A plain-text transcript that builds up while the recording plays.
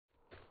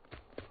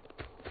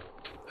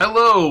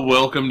Hello,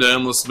 welcome to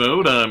Endless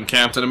Mode. I'm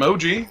Cpt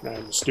Emoji.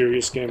 I'm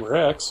Mysterious Gamer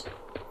X.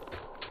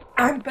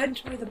 I'm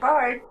Buntor the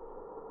Bard.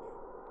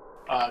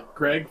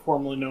 Greg,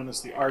 formerly known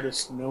as the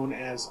artist known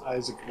as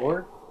Isaac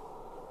Lord.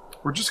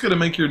 We're just gonna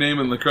make your name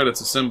in the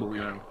credits a symbol,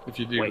 you know, if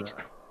you do Wait.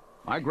 that.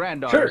 My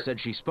granddaughter Sure.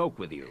 said she spoke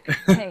with you.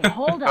 Hey,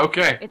 hold up.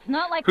 Okay. It's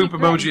not like Poop we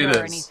emoji threatened it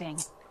her or is. anything.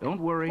 Don't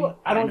worry, What?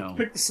 I don't know.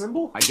 pick the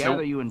symbol? I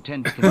gather you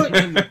intend to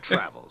continue your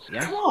travels,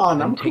 yes? Come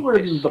on, I'm And take cooler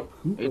this. than the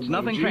poop It's emoji.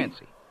 nothing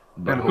fancy.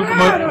 But And poop I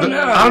emoji, don't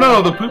know. I don't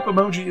know, the poop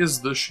emoji is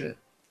the shit.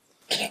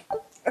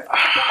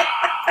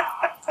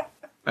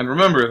 And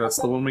remember, that's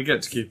the one we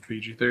get to keep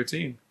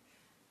PG-13.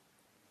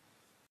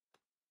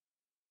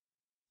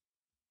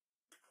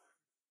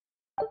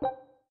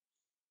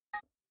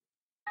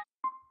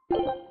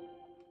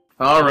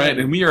 Alright,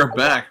 and we are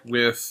back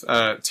with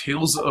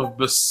Tales of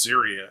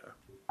Berseria.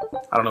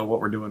 I don't know what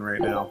we're doing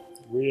right now.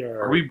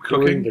 Are we doing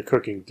cooking? the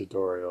cooking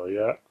tutorial,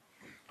 yeah?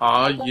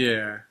 Aw,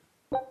 yeah.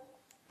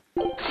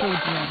 Food's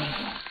ready.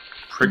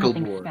 Prickle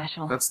Nothing board.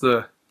 special. That's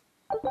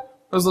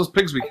those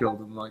pigs we killed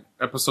in, like,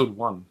 episode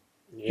 1.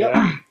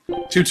 Yeah.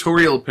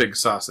 Tutorial pig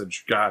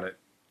sausage. Got it.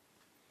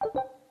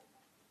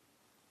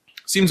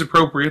 Seems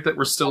appropriate that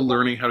we're still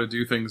learning how to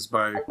do things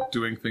by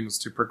doing things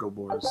to prickle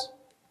boars.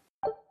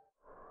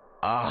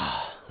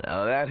 Ah,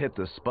 now that hit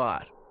the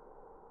spot.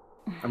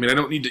 I mean, I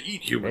don't need to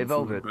eat human Hey, food,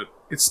 Velvet. but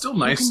it's still You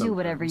nice can do sometimes.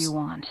 whatever you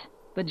want,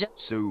 but just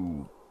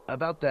So,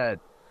 about that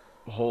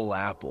whole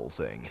apple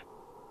thing.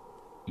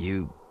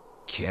 You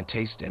can't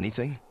taste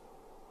anything?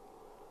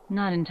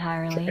 not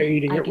entirely. Try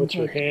eating I it can with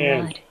your taste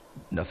hand. blood.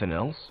 Nothing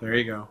else? There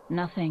you go.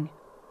 Nothing.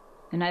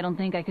 And I don't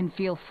think I can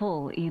feel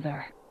full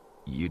either.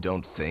 You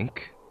don't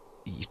think?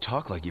 You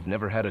talk like you've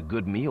never had a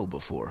good meal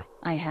before.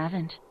 I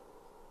haven't.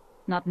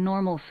 Not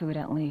normal food,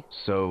 at least.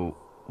 So,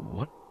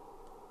 what?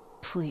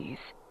 Please.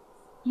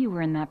 You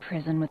were in that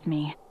prison with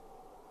me.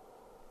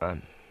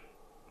 I'm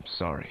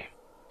sorry.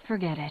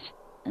 Forget it.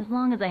 As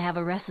long as I have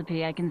a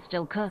recipe, I can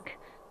still cook.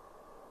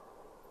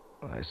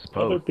 I Other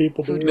suppose.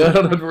 people do. Food- No,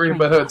 don't worry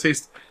about how it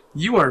tastes.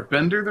 You are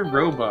Bender the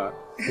Robot.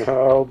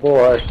 Oh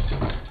boy.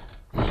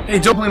 Hey,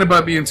 don't complain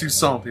about being too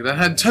salty. That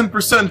had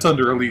 10%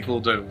 under a lethal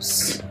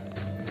dose.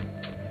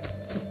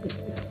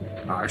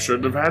 I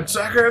shouldn't have had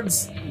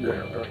seconds.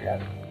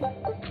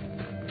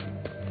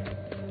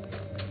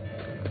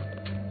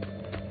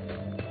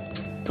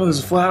 Oh,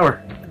 there's a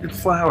flower. Good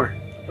flower.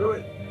 Wait,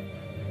 wait.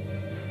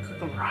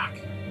 Cook on rock.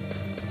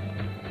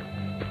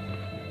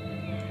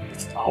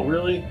 Oh,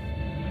 really?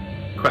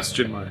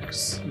 Question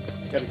marks.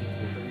 Gotta get to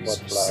a very What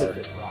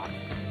specific rock.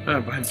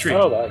 Behind the tree.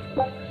 Oh,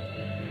 that.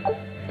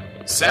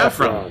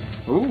 Saffron.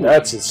 Ooh.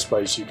 That's a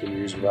spice you can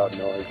use without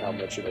knowing how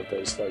much it'll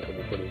taste like when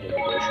you put it in the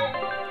dish.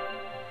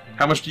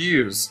 How much do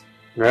you use?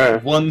 Yeah.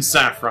 1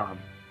 saffron.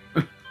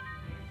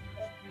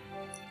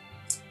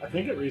 I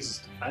think it raises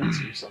defense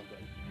or something.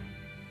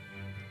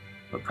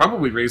 It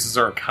probably raises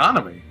our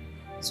economy.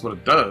 That's what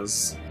it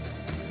does.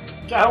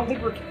 Yeah, I don't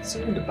think we're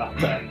concerned about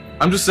that.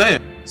 I'm just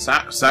saying.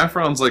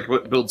 Saffron's like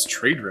what builds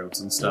trade routes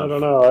and I stuff.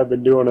 don't know. I've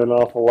been doing an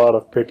awful lot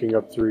of picking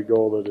up 3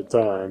 gold at a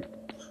time.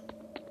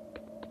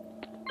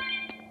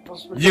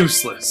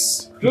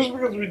 Useless. Just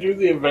because we do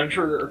the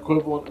adventure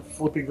equivalent of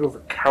flipping over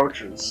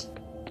couches.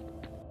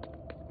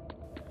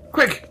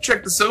 Quick,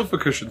 check the sofa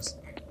cushions.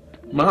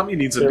 Mommy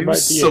needs a There new might be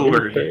a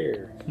sword. new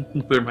hair.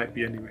 There might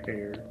be a new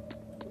hair.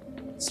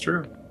 It's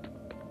true.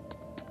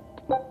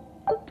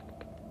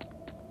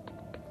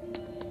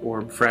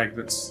 Orb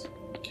fragments,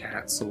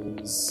 cat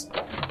souls,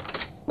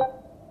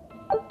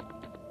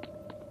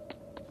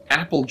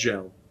 apple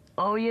gel.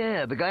 Oh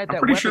yeah, the guy at that I'm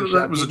pretty weapon sure that shop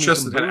that was a gave me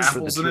chest some that had booze for the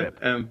apples in it, trip.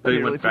 and I they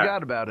nearly went back.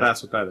 forgot about it.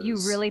 That's what that is. You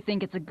really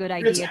think it's a good It's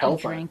idea to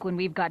hellfire. drink when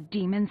we've got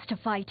demons to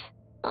fight?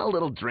 A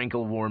little drink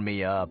will warm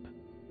me up.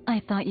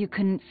 I thought you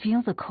couldn't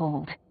feel the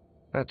cold.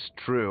 That's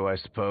true, I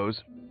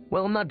suppose.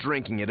 Well, I'm not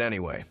drinking it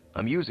anyway.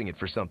 I'm using it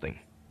for something.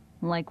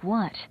 Like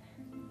what?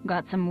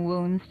 Got some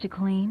wounds to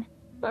clean?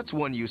 That's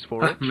one use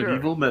for it, sure.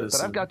 Medieval medicine.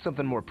 But I've got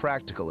something more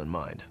practical in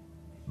mind.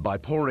 By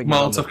pouring it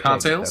on the Molotov pegs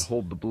cocktails? that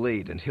hold the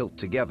blade and hilt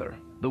together,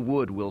 the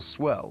wood will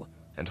swell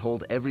and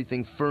hold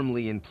everything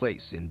firmly in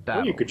place in Well,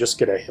 battle. you could just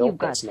get a hilt You've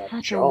got that's not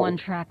such a junk.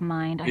 one-track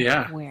mind, I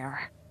Yeah.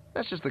 swear.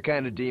 That's just the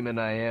kind of demon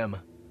I am.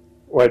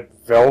 What,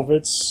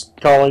 Velvet's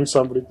telling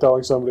somebody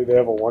they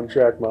have a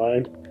one-track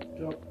mind?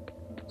 Yep.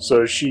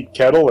 So is she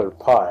kettle or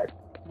pot?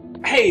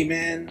 Hey,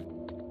 man.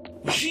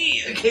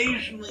 She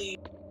occasionally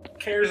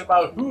cares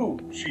about who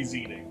she's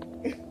eating.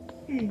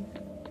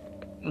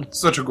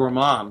 Such a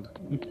gourmand.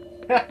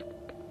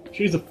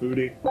 She's a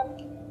foodie.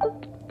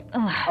 Ugh.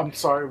 I'm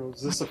sorry,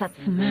 was this What's a that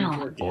smell?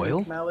 organic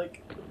Oil?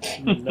 Malik?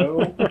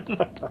 No.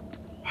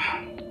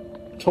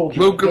 Told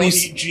you, Locally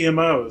don't eat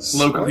GMOs.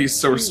 Locally What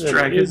sourced even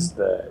dragon. is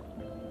that?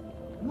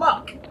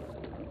 Muck.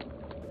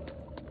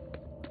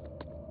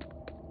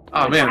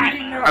 Oh man,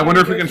 I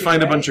wonder if we can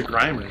find a bunch of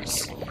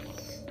Grimers.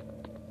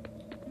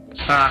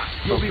 Ah,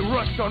 You'll be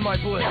rushed on my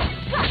blade.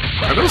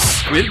 are those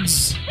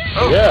squids?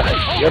 Oh, Yeah,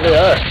 they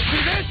are.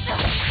 See this?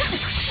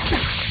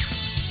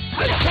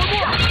 One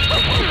more!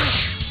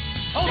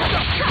 Hold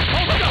up!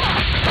 Hold up!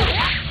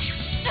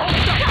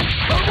 Hold up!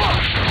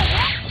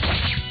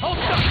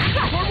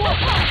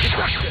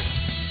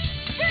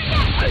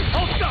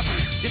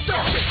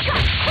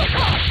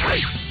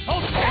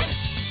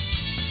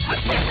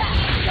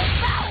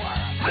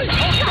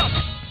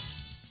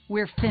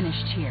 We're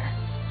finished here.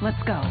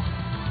 Let's go.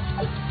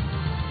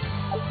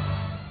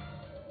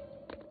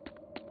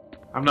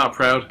 I'm not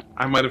proud.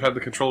 I might have had the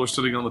controller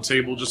sitting on the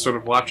table, just sort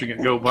of watching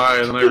it go by,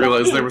 and then I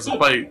realized there was a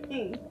fight.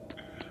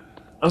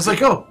 I was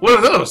like, oh, what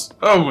are those?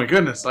 Oh my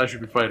goodness, I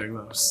should be fighting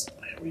those.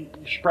 You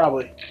should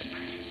probably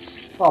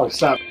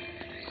stop.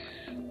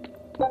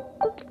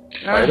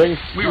 Fighting?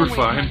 We were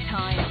fine.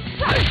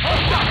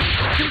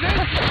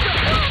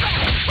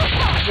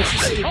 Let's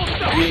just say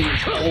being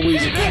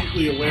always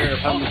acutely aware of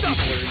how many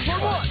people are in your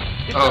car.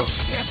 Oh.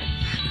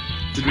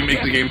 Did we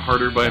make the game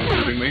harder by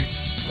including me?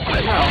 No.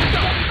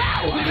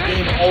 The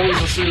game always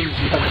assumes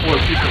you have 4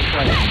 people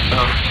playing.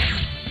 Oh.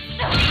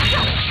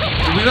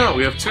 Did we not?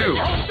 We have 2.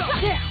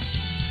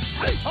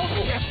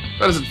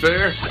 That isn't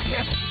fair.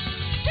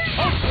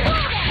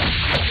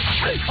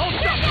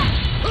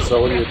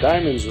 So when your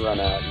diamonds run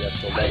out, you have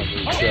to let them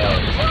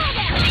recharge.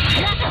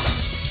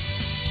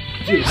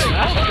 Dude,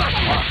 smash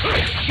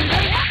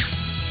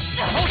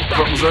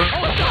What was that?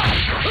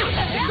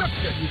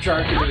 You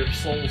charge your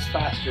souls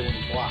faster when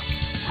you block.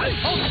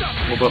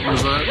 What button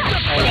was that?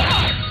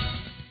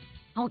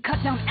 I'll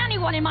cut down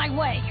anyone in my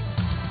way.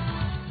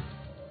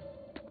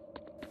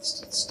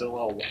 It's still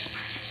L1.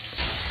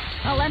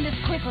 I'll end this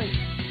quickly.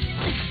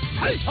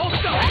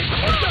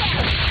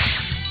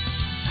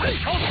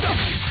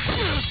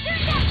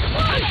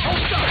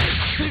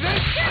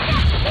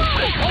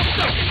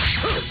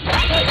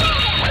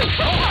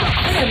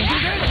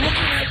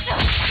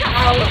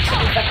 How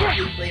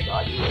effectively play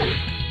body is.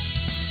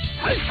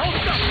 3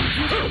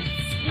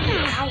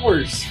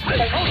 hours!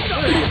 3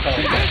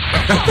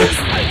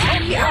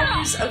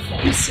 hours of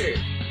research.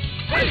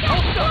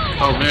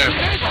 Oh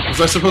man. Was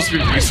I supposed to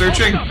be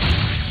researching? I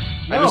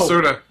just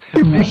sorta...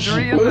 Victory is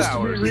Supposed to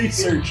ours. be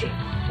researching.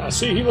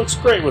 See, he looks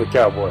great with a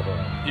cowboy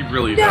hat. He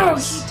really No,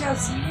 does. he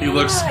does not. He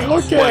looks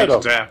Look quite at him.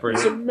 dapper.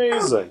 He's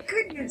amazing.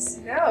 Goodness,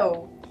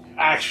 no.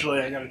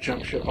 Actually, I gotta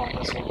jump ship on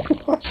this one.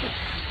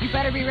 You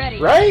better be ready.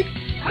 Right?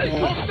 Are you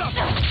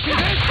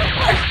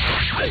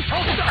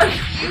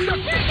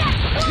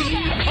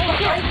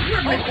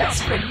You're my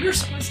best friend. You're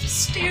supposed to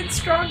stand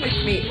strong with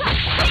me. You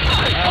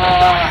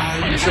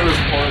should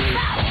have poorly.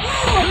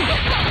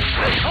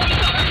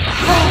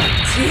 How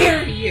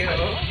dare you?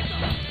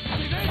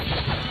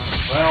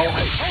 Well, I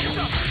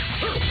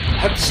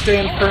have to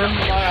stand firm in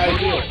my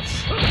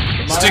ideals.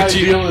 My Stick to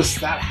ideal is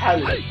that hat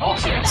is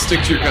awesome.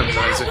 Stick to your guns,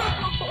 Isaac.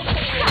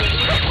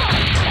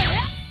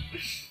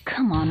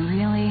 Come on,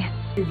 really?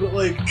 But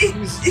like,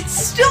 It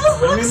still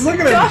looks look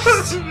at him.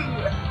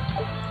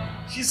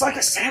 dumb. he's like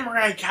a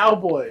samurai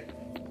cowboy.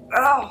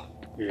 Oh,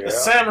 Yeah. A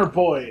samurai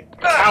boy.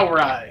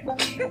 Cowrai.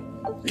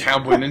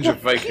 Cowboy Ninja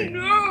Viking.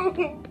 no.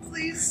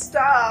 Please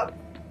stop.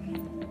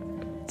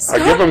 I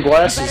give him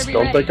glasses, You better be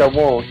don't ready. think I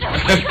won't.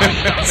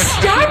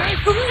 Stop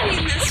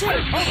ruining this for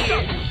me.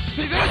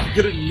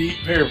 Get a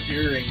neat pair of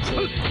earrings.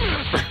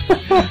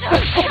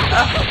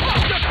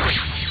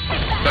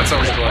 That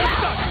sounds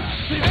delightful.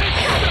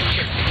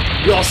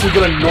 You also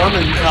get a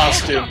Norman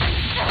costume.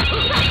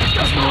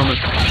 That's Norman.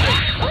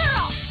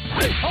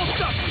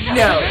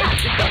 No,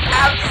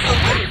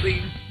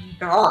 absolutely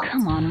not.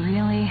 Come on,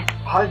 really?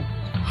 I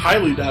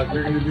highly doubt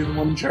you're going to be the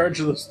one in charge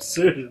of those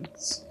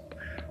decisions.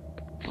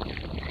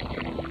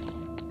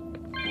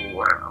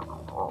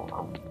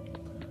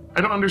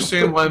 I don't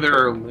understand why there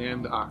are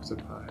land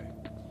octopi.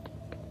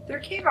 They're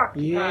cave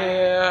octopi.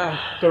 Yeah.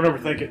 Don't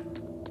overthink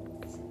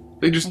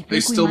it. They I just, think they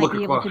we still might look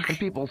be able to- aquatic. And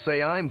people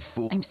say I'm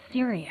fool. I'm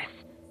serious.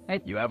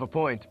 You have a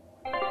point.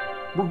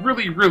 We're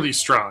really, really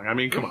strong. I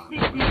mean, come on.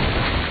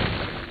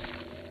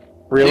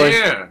 Really?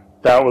 Yeah.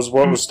 That was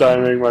what was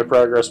stymieing my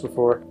progress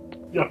before?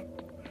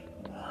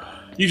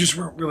 You just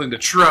weren't willing to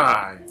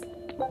try.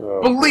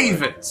 Oh, Believe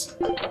boy. it.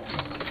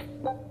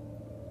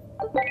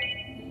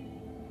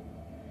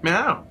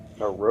 Meow.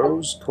 A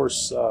rose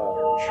corsage.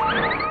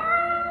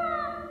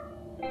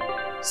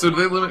 So do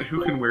they limit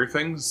who can wear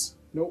things?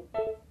 Nope.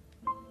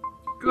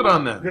 Good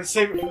on I'm them. going to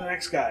save it for the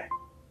next guy.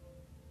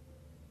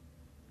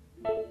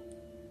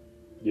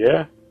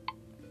 Yeah?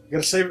 You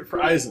gotta save it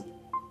for Eisen.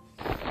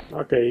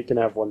 Okay, you can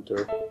have one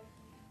too.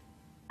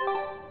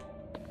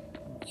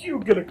 You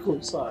get a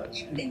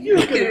corsage. And You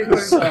get a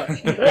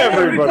corsage.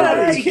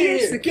 Everybody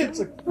here gets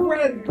a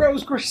red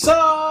rose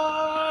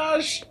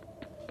corsage.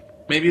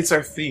 Maybe it's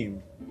our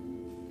theme.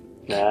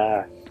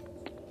 Nah.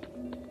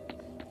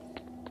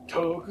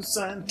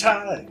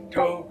 Toku-sentai,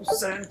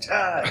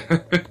 Toku-sentai.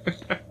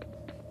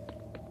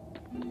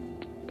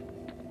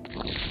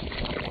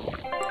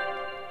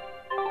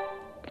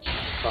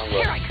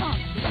 Here I come.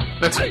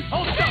 That's it.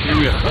 Here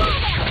we are.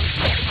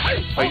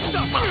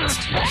 Fighting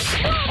monsters.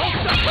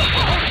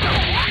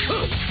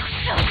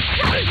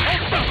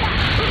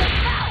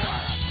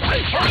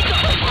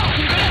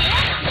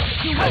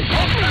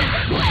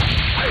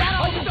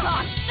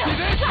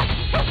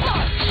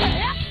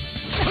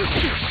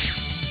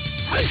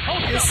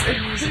 This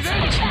amuses me to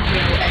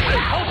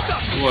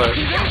What?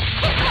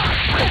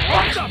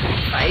 watching them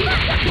fight.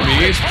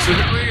 Me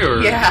specifically,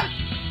 or Yeah.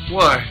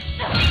 why?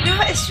 No,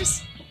 it's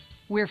just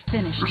We're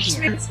finished it just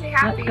here. makes me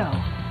Let's happy. go.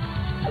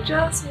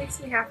 Just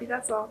makes me happy,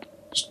 that's all.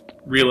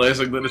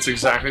 Realizing that it's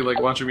exactly like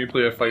watching me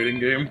play a fighting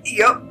game.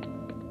 Yep.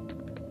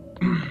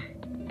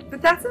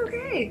 But that's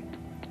okay.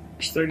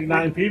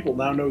 39 people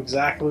now know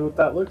exactly what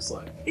that looks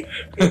like.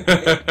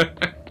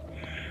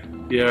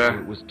 Yeah.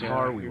 It was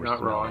tar we you're were not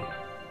smelling. wrong.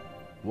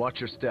 Watch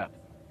your step.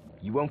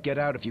 You won't get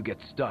out if you get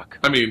stuck.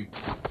 I mean,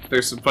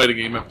 there's some fighting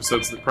game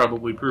episodes that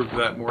probably proved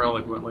that more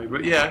eloquently,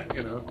 but yeah,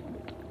 you know.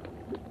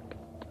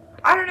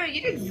 I don't know,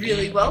 you did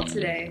really well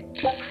today.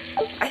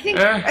 I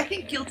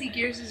think Guilty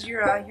Gears is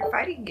your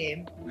fighting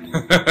game.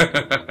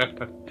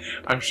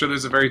 I'm sure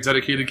there's a very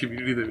dedicated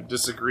community that would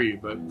disagree,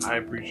 but I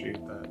appreciate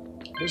that.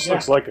 This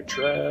looks like a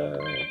trap.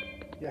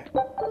 Yeah.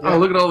 Oh,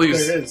 look at all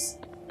these. There is.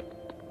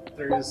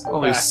 There is.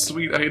 All these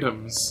sweet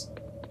items.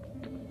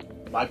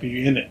 Might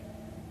be in it.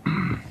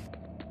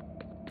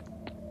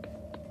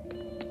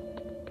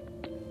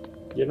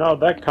 You know,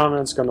 that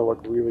comment's gonna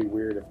look really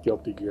weird if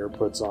Guilty Gear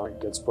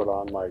gets put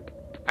on like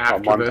a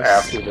month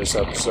after this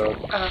episode.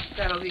 Oh,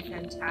 that'll be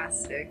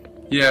fantastic.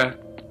 Yeah.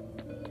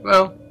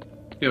 Well,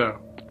 you know,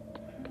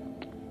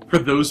 for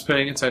those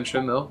paying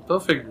attention, they'll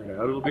figure it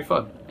out. It'll be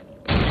fun.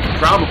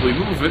 Probably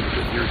move it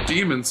with your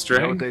demon You know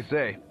strength. what they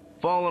say?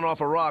 Falling off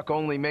a rock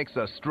only makes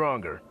us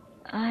stronger.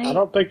 I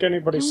don't think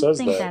anybody says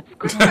think that.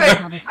 that's quite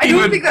how the I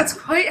don't think that's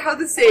quite how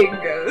the saying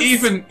goes.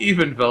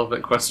 Even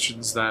Velvet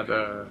questions that.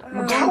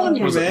 I'm telling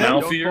you, Was it man.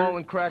 Mal- Don't Fear? fall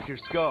and crack your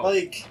skull.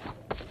 Like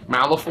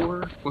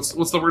Malifor?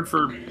 What's the word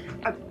for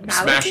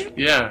smash? Malachite?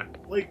 Yeah.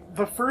 Like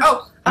the first.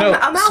 Oh, No, a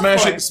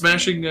Malfoy.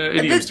 smashing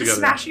idioms The together.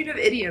 smashing of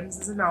idioms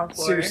is a Malfoy.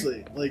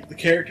 Seriously, like the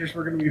characters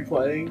we're going to be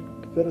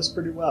playing fit us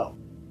pretty well.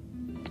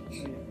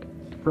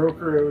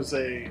 Brokuro is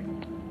a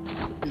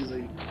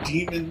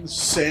demon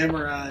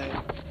samurai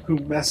who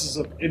messes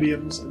up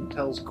idioms and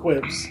tells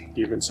quips.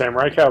 Demon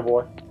Samurai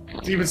Cowboy.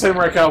 Demon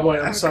samurai cowboy.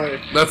 I'm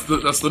sorry. That's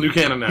the new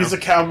canon now. He's a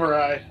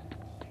cowmurai.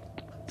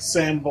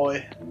 Sam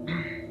boy.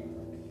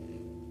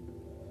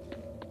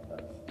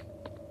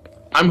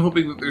 I'm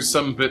hoping that there's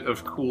some bit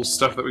of cool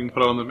stuff that we can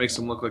put on that makes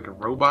him look like a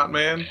robot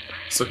man,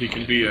 so he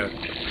can be a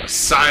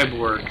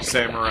cyborg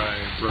samurai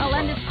I'll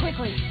end robot. this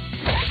quickly.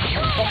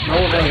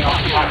 No one really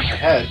off the top of the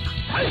head.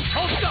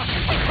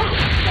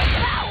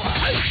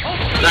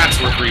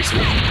 That's worth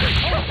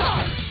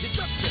researching.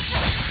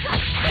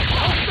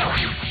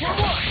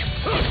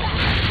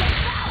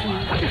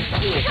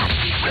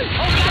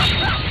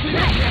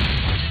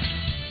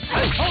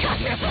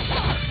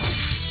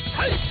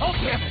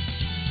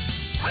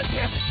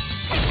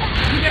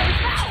 You never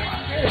catch the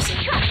comparison.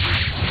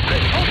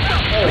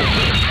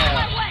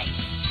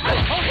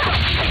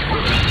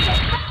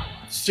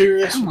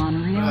 Serious. Come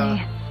on,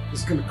 really?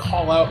 Is going to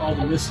call out all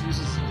the misuses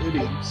of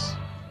idioms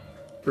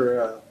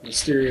for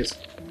Mysterious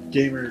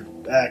Gamer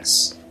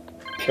X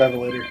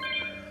Revelator.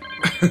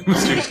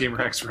 Mysterious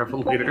Gamer X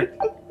Revelator.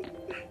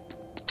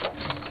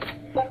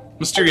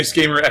 Mysterious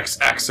Gamer X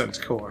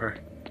Accent Core.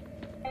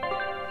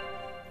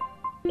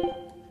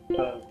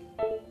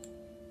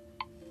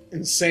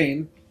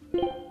 Insane.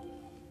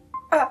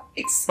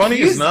 Excuse Funny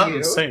is not you.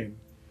 insane.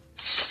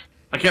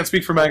 I can't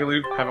speak for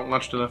Magaloo. Haven't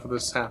watched enough of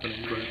this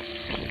happening, but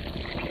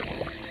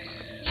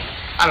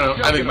I don't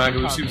know. I think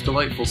Magaloo seems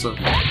delightful so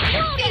far.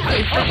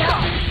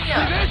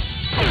 Yeah.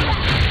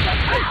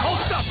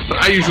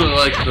 But I usually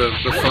like the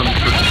fun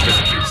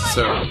characters,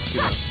 so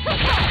you know.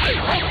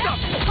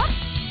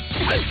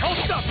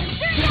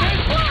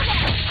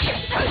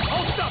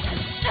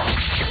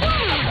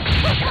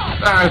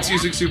 Ah, it's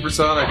using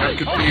supersonic. I'm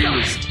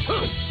confused.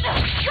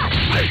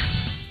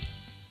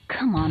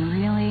 Come on,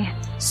 really?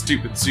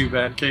 Stupid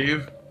Zubat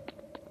cave.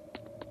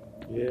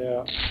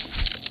 Yeah.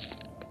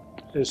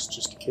 It's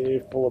just a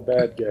cave full of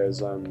bad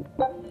guys I'm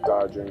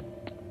dodging.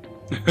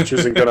 Which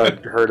isn't gonna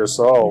hurt us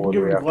all when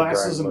Give we him have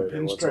glasses to and a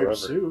grind later pinstripe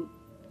whatsoever.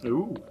 suit.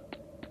 Ooh.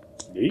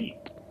 Neat.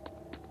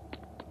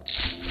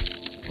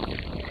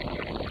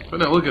 But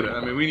no, look at it.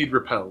 I mean, we need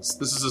repels.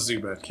 This is a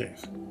Zubat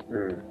cave.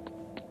 Mm.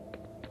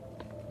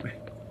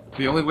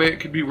 The only way it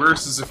could be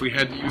worse is if we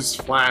had to use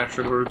flash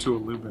in order to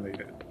illuminate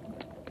it.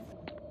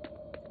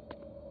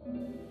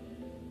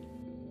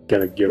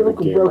 Gonna give the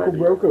game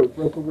idea. Rokuro.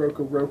 Rokuro.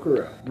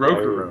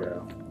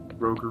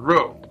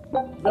 Rokuro.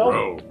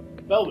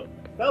 Velvet.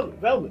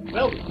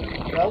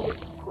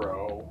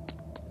 Crow.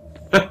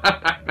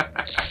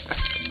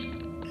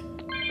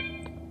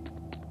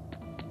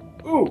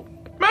 Ooh.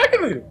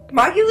 Magaloo!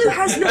 Magilou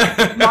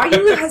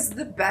has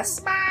the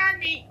best.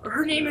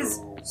 Her name is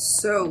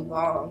so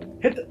long.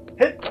 Hit it.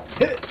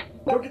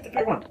 Go get the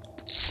big one.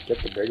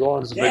 Get the big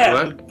ones. Big Yeah,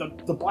 what?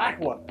 the black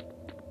one.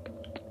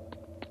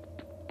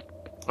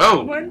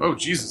 Oh! One? Oh,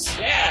 Jesus.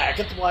 Yeah,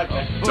 get the black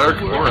one.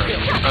 Dark aura.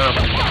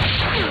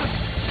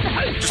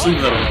 Just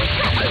leave that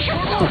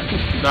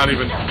alone. Not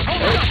even.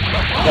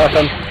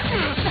 Nothing.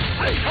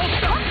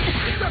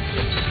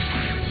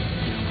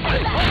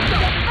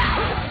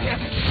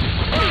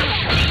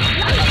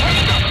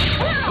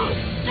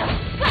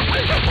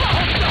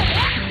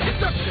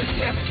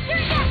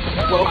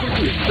 Welcome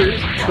to your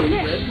first Code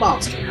Red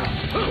Monster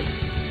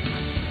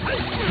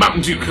Hunt.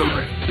 Mountain Dew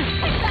Cobra.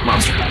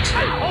 Monster Hunt.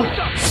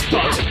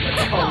 Start.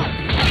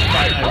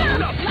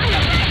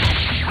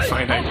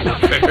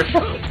 Fair.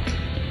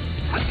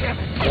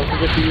 Don't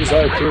forget to use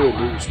R2 and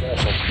do your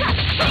special.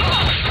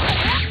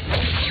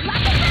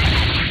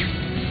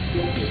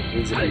 It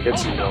means if he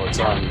hits you, know it's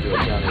on, you do a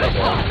counter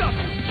attack.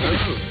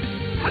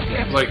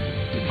 Like,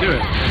 do it.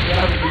 You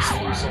have at least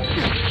 3 souls.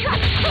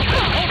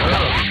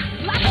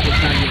 We're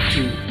trying to get 2.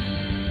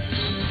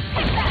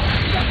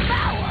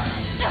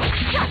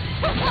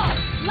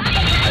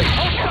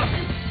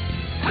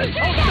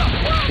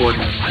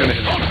 Gordon, gonna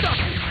hit him.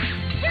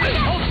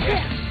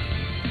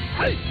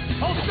 By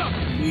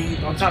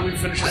the time we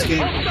finish this game,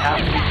 we have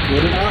to be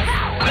good enough.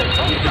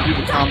 We can do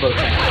the combo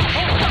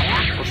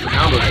challenge. What's the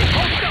combo?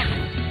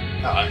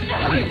 I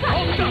mean,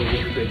 do a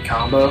really big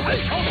combo.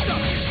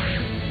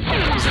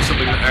 Is there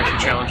something that actually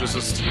challenges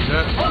us to do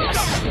that?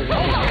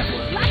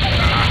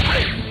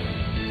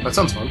 That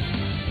sounds fun.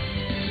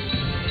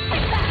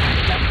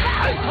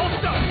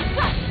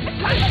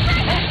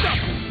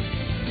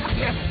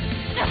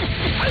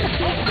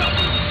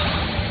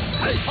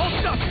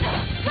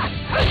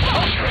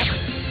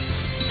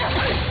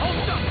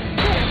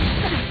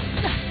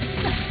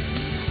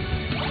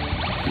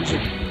 Use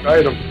your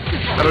item.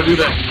 How do I do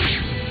that?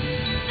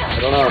 I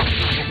don't know.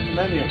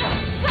 Menu.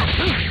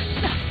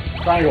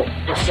 Triangle.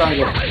 Press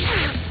triangle.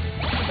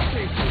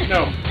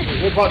 No.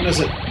 What button is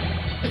it?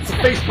 It's the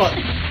face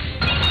button.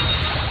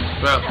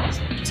 Well,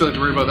 still have to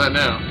worry about that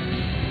now.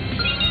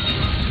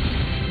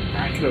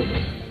 I could open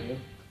it.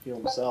 Heal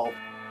himself.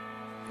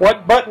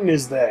 What button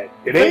is that?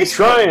 It ain't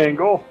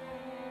triangle.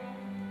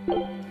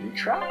 You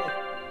try.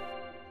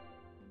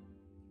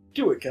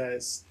 Do it,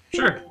 guys.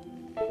 Sure.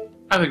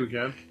 I think we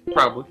can.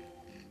 Probably.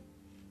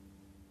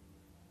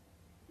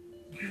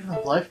 You don't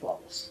have life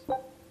bubbles.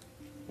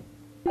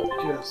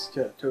 Just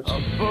toast.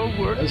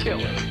 Forward That's kill.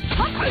 good.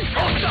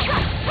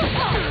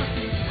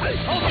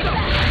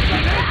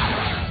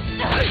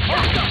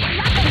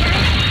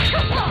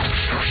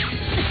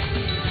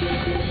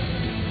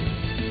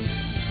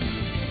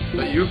 Is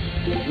that you?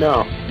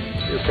 No.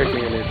 You're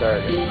picking a new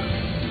target.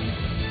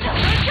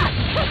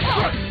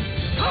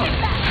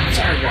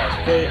 Sorry, guys.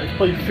 Okay, I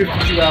played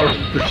 52 hours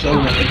of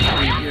Persona and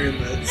I'm hearing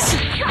this.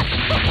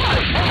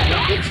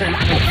 I'm trying to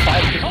kill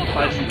 5 different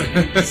fighting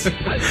games.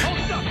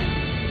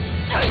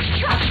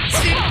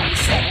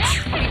 Seriously,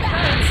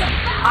 because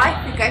I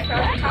think I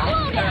found a copy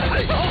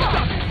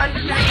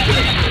under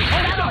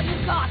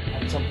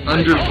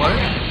Under what?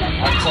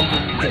 On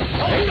something we can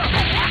play? I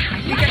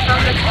think I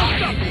found a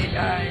copy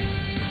that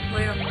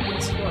played on the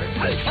PS4.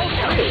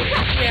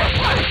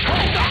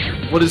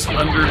 Yeah. What is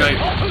Under Night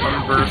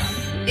Unbirth?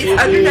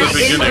 It's Under the Night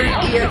beginning.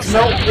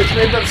 Inward It's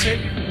made by the same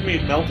people who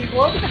made Melting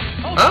Blood,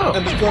 Oh!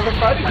 and it's another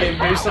fighting game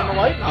based on the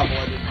light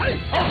novel.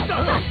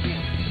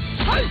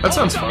 That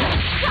sounds fun.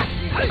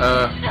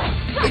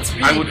 It's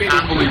really I would pretty.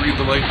 happily read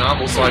the light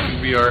novel so I can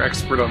be our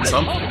expert on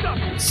something.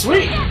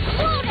 Sweet! You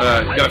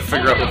gotta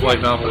figure out what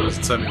light novel it is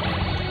and send me one.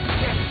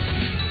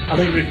 I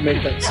think we can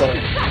make that so.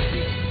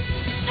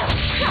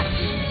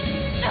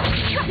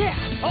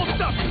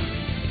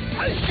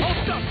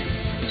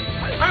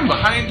 I'm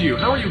behind you.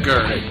 How are you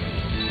guarding?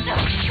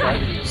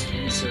 Driving this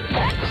 360.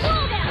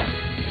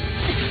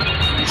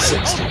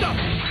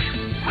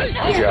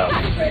 Good job.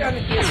 Right on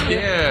the PS4.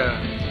 Yeah.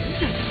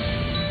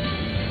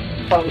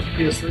 I thought it was a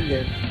PS3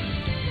 game.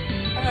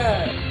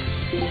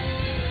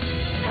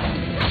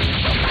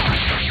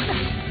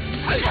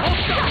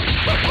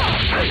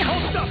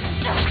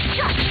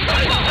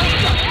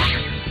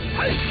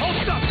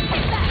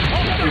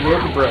 Hey,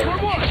 Rogue Bread.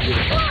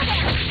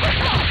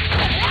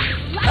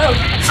 Oh,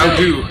 How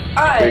do?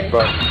 Big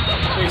button.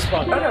 Face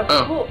button. Oh no,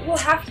 Oh. We'll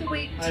have to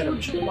wait until Item.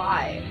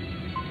 July.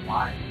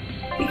 Why?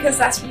 Because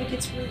that's when it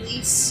gets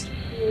released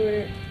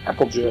for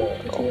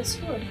Applejack.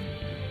 PS4.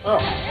 Oh,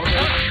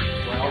 okay.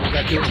 Well, we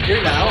got Guilty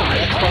Gear now,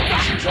 and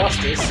Xbox and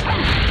Justice,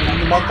 and then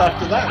the month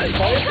after that, we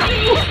call it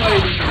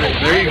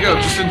There you go.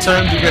 Just in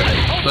time to get,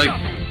 like,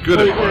 good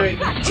at work.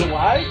 Wait,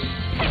 July?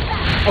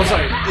 Oh,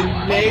 sorry. In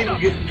May, we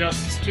get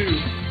Injustice 2.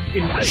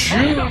 In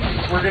June,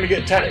 we're gonna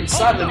get Tekken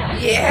 7.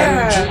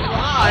 Yeah. And in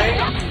July,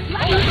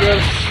 we're gonna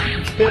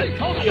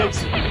get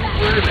EX,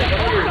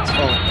 whatever it's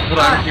called. What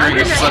I'm hearing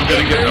is I'm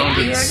gonna get owned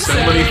in so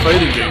many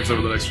fighting games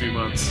over the next few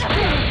months.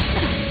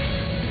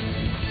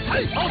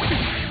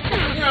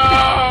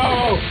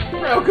 No!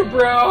 Roka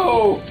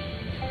Bro!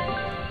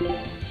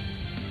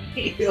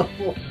 Heal.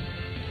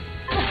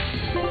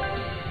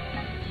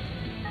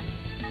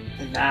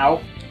 And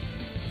now,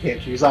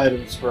 can't use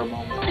items for a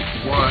moment.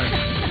 Why?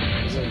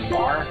 Is it a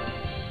bar?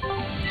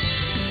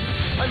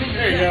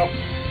 There you go.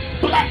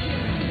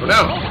 Oh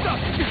no!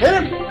 Hit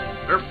him!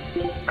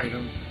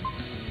 Item.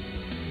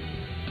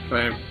 Can I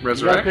You gotta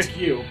resurrect? pick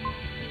you.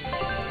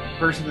 The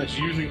person that's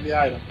using the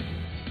item.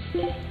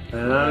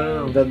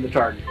 Oh. And then the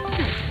target.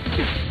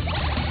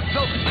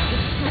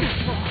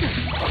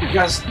 You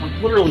guys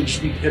literally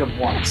just need to hit him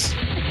once.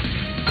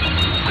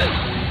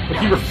 But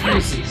he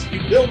refuses. He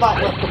will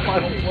not let the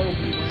final blow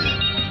be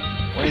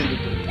landed.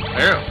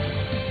 There.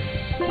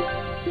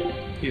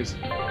 He is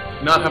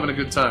not having a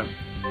good time.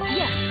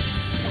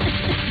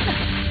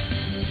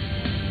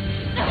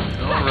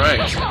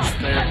 Alright.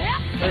 There.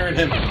 Clearing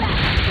him.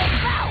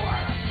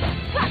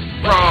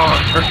 Wrong!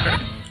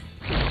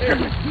 I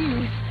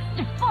refuse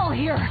to fall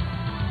here.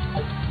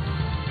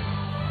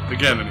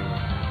 Again,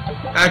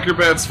 anyway.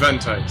 Acrobats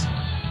Ventite.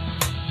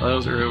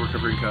 Allows aerial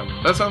recovery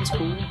combat. That sounds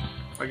cool,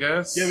 I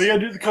guess. Yeah, we gotta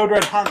do the Code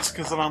Red hunts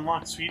because it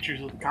unlocks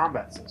features of the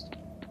combat system.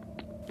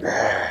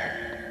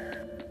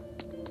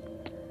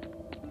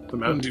 The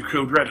Mountain Dew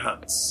Code Red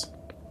hunts.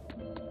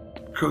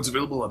 Codes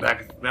available on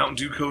back of Mountain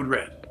Dew Code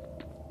Red.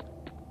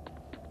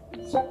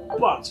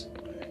 But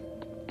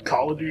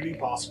Call of Duty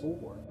Possible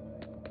War.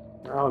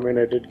 Well, I mean,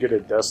 I did get a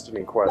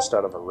Destiny quest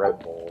out of a Red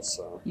Bull,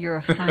 so... You're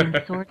a fine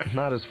sort.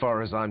 Not as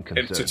far as I'm And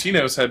concerned.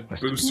 Totino's had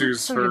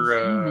boosters What sort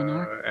of demon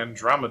for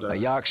Andromeda. A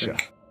Yaksha.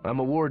 I'm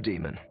a war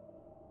demon.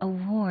 A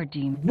war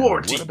demon.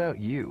 What about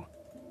you?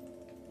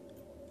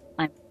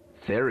 I'm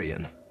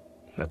Therian.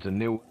 That's a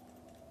new...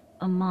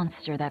 a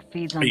monster that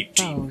feeds on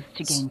 18. foes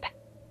to gain power.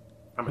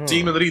 I'm a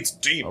demon that eats A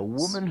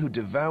demons. woman who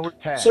devoured...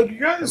 So do you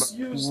guys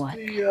use What?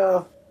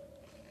 the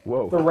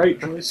Whoa. right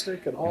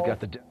joystick at all You've got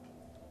the...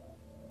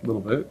 A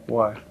little bit.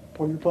 Why?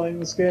 when you're playing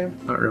this game?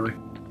 Not really.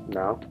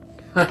 No.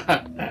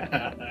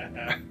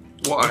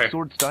 Why?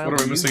 Sword style What are we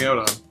do you missing use? out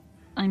on?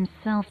 I'm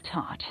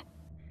self-taught.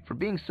 For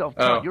being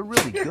self-taught, Oh. you're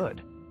really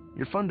good.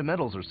 Your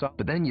fundamentals are solid,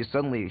 but then you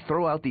suddenly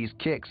throw out these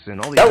kicks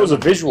and all these... That was a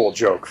other visual things.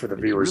 joke for the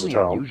It's viewers really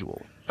at home.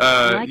 unusual.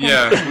 Like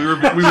Yeah, we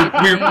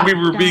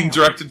were being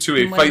directed to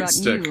a And what fight about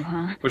stick, you,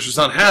 huh? which does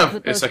not have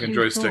With a those second two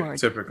joystick swords.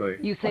 typically.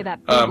 You say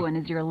that big Um, one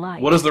is your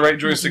life. What does the right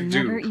but you joystick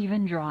never do?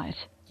 even draw it.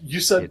 You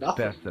said It's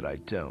nothing. best that I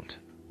don't.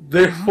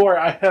 Therefore,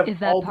 I have Is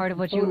that all part the of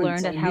what you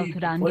components learned I at House need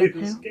of to play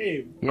Danjutsu? this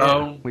game. Yeah,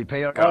 Oh. we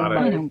pay our... Got on it.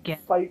 my I don't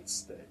get- fight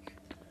stick.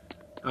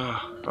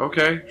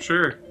 Okay,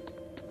 sure.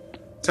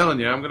 Telling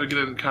you, I'm gonna get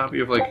a copy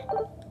of like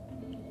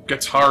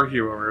Guitar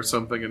Hero or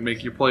something and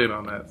make you play it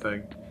on that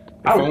thing.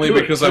 If I would only do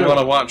it, because I too. want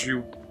to watch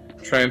you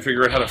try and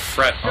figure out how to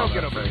fret on Don't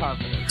get that thing.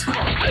 overconfident.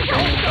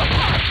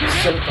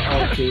 Set it to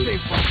arcade.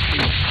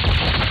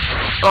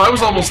 Oh, I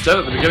was almost dead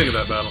at the beginning of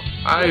that battle.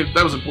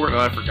 That was important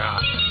and I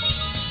forgot.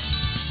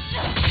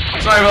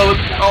 Sorry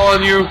about all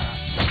on you.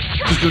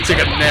 Just gonna take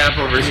a nap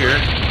over here.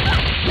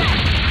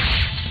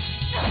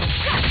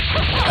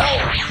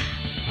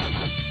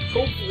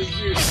 Hopefully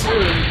here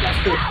soon.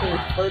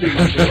 Party.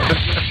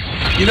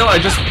 You know, I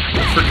just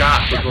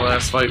forgot that the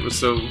last fight was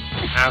so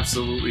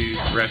absolutely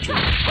wretched.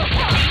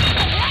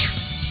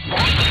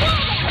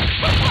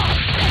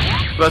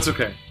 But that's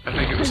okay. I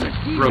think it was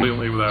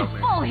brilliantly without me.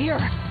 Fall here.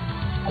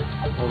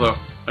 Although,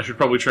 I should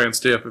probably try and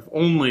stay up, if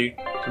only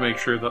to make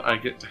sure that I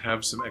get to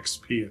have some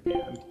XP at the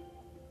end.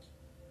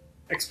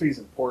 XP is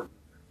important.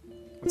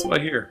 That's what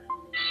I hear.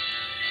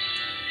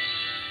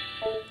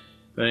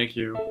 Thank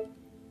you.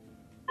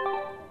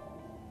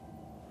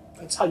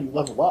 That's how you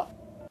level up.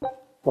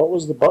 What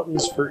was the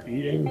buttons for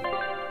eating?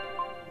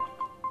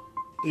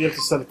 You have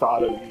to set it to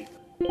auto eat.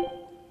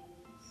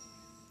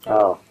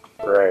 Oh,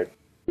 great.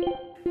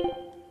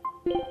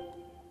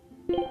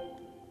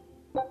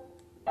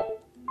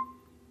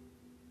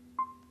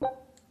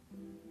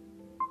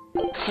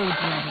 So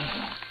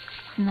bloody.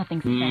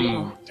 Nothing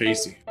special.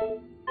 Tasty.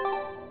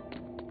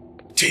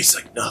 Tastes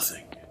like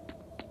nothing.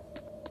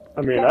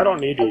 I mean, I don't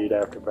need to eat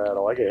after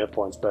battle. I get hit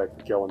points back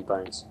for killing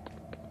things.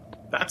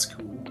 That's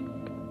cool.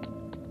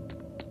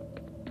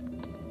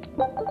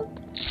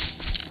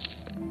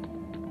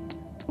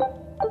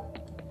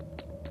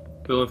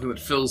 The only thing that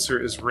fills her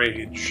is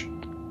rage.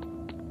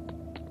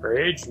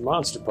 Rage and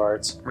monster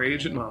parts.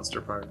 Rage and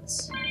monster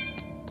parts.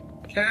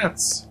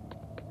 Cats.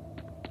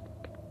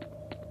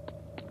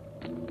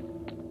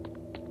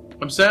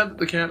 I'm sad that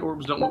the cat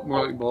orbs don't look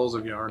more like balls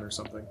of yarn or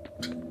something.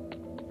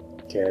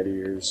 Cat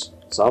ears.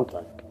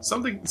 Something.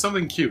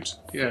 Something cute.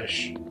 Yeah.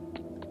 Fish.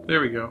 There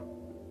we go.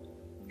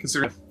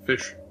 Consider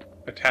fish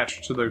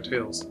attached to their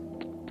tails.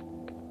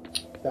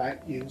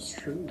 That is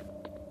true.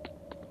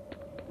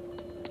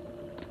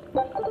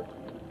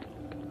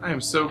 I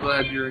am so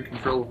glad you're in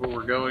control of where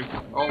we're going.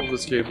 All of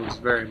this game looks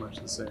very much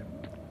the same.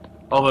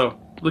 Although,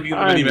 looking at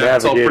the I'm minimap,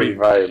 it's all pretty...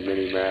 navigating via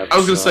minimap. I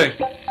was gonna so- say,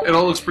 it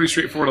all looks pretty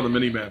straightforward on the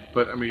minimap,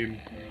 but I mean,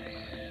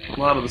 a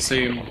lot of the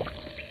same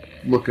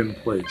look and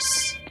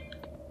place.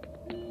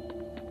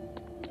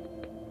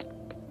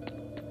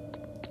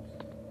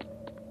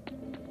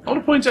 I want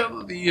to point out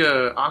that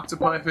the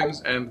octopi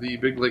things and the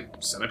big, like,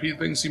 centipede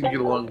things seem to get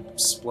along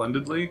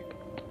splendidly.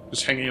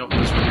 Just hanging out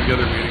in this room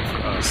together waiting for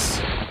us.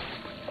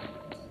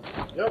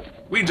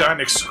 Yep. We dine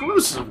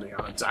exclusively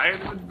on a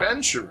diet of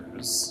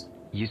adventurers.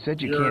 You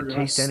said you You're can't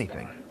taste us.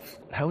 anything.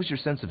 How is your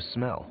sense of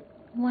smell?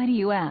 Why do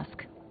you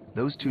ask?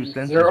 Those two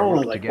senses There are only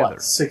work like together.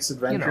 what 6 You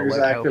know, adventures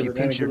like how active if you at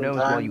any pinch your given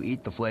nose time. while you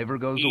eat, the flavor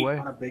goes Eat away?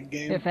 on a big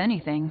game. If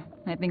anything,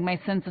 I think my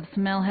sense of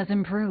smell has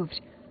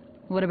improved.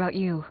 What about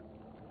you?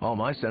 All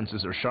my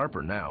senses are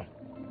sharper now.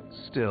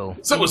 Still,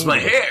 So was my I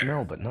hair.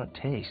 smell but not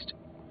taste.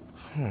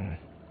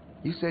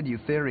 You said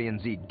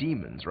Eutherians eat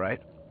demons, right?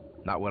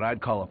 Not what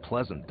I'd call a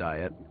pleasant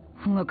diet.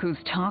 Look who's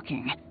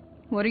talking.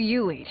 What do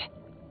you eat?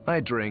 I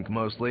drink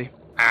mostly.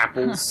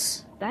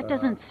 Apples. That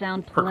doesn't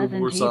sound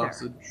pleasant Hercule either.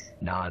 sausage.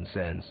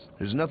 Nonsense.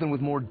 There's nothing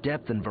with more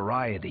depth and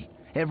variety.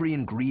 Every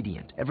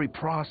ingredient, every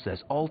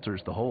process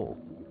alters the whole.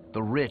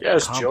 The rich,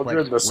 Yes, complex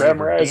children, the flavor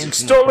samurais dancing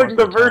extolling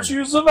the across tongue.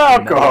 virtues of Mellow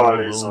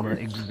alcoholism. aroma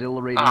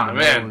exhilarating Ah, the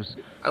man. nose.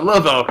 I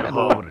love Hello,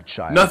 alcohol. what a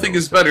child Nothing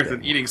knows is better such than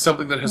things. eating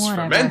something that has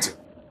Whatever. fermented.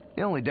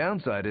 The only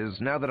downside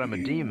is, now that I'm a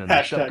demon, the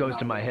Hashtag stuff goes not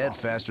to my my head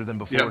fault. faster than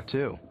before, Yep.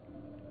 too.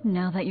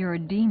 Now that you're a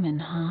demon,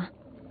 huh?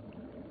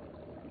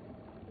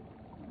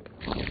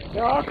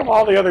 Yeah, how come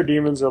all the other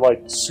demons are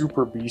like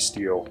super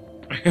bestial?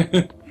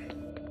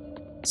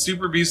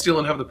 Super bestial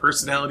and have the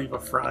personality of a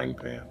frying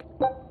pan.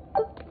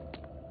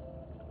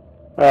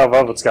 Oh,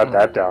 Velvet's got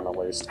that down at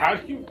least. How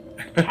do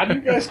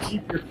you guys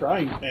keep your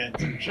frying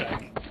pans in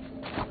check?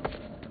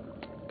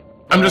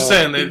 I'm just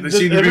saying, they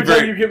seem to be Every time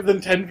you very... give them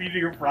 10 feet of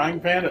your frying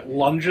pan, it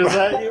lunges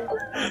at you?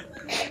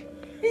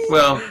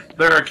 Well,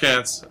 there are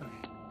cats.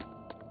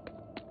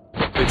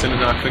 They tend to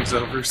knock things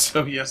over,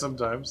 so yeah,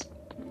 sometimes.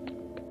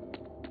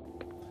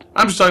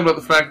 I'm just talking about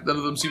the fact that none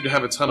of them seem to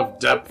have a ton of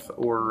depth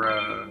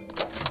or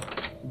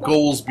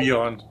goals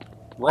beyond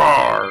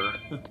roar.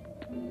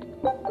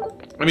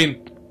 I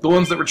mean, the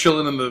ones that were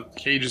chilling in the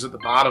cages at the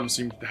bottom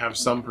seemed to have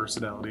some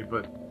personality,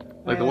 but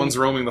like the ones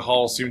roaming the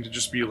halls seem to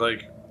just be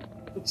like...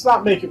 Let's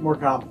not make it more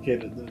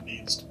complicated than it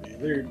needs to be.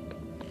 They're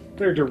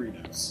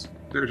Doritos.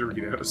 They're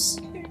Doritos.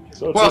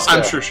 So it's Well, this I'm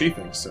guy. sure she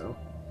thinks so.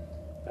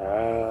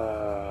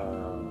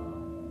 Ah.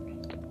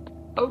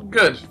 Oh,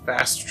 good.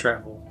 Fast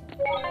travel.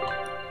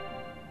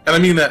 And I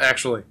mean that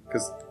actually,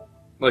 because,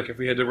 like, if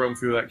we had to roam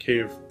through that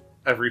cave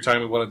every time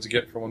we wanted to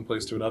get from one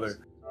place to another.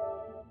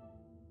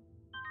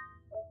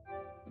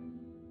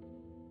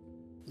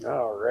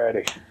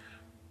 Alrighty.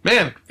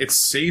 Man, it's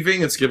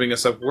saving, it's giving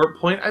us a warp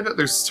point. I bet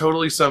there's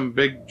totally some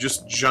big,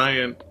 just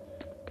giant,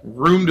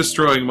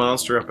 room-destroying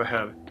monster up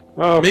ahead.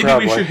 Oh, Maybe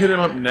probably. we should hit him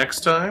up next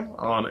time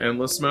on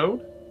Endless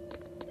Mode?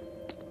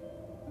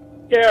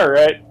 Yeah,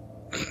 right.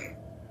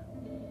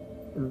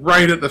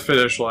 Right at the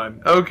finish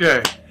line.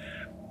 Okay.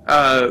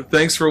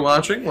 Thanks for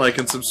watching. Like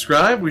and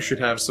subscribe. We should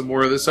have some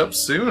more of this up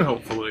soon,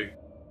 hopefully.